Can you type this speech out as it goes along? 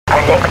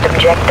Next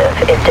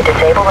objective is to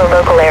disable the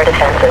local air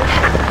defenses.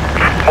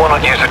 Why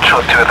not use a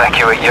truck to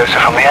evacuate Yosef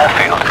from the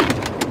airfield?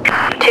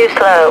 Too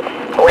slow.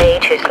 Way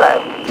too slow.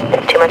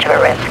 It's too much of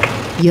a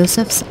risk.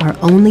 Yosef's our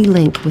only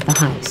link with the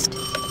heist.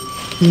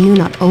 He knew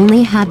not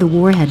only had the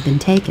warhead been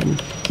taken,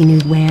 he knew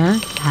where,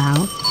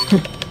 how.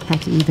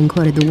 Heck, he even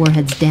quoted the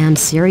warhead's damn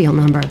serial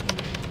number.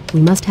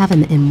 We must have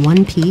him in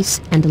one piece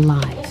and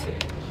alive.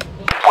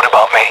 What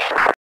about me?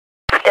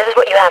 This is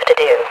what you have to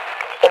do.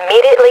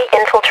 Immediately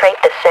infiltrate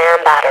the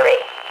SAM battery.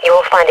 You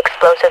will find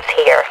explosives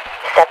here.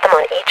 Set them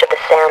on each of the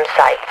SAM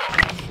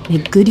sites.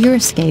 Make good your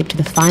escape to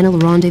the final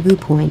rendezvous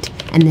point,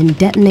 and then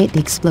detonate the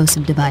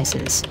explosive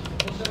devices.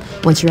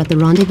 Once you're at the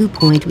rendezvous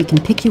point, we can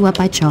pick you up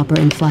by chopper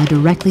and fly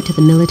directly to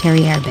the military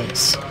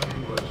airbase.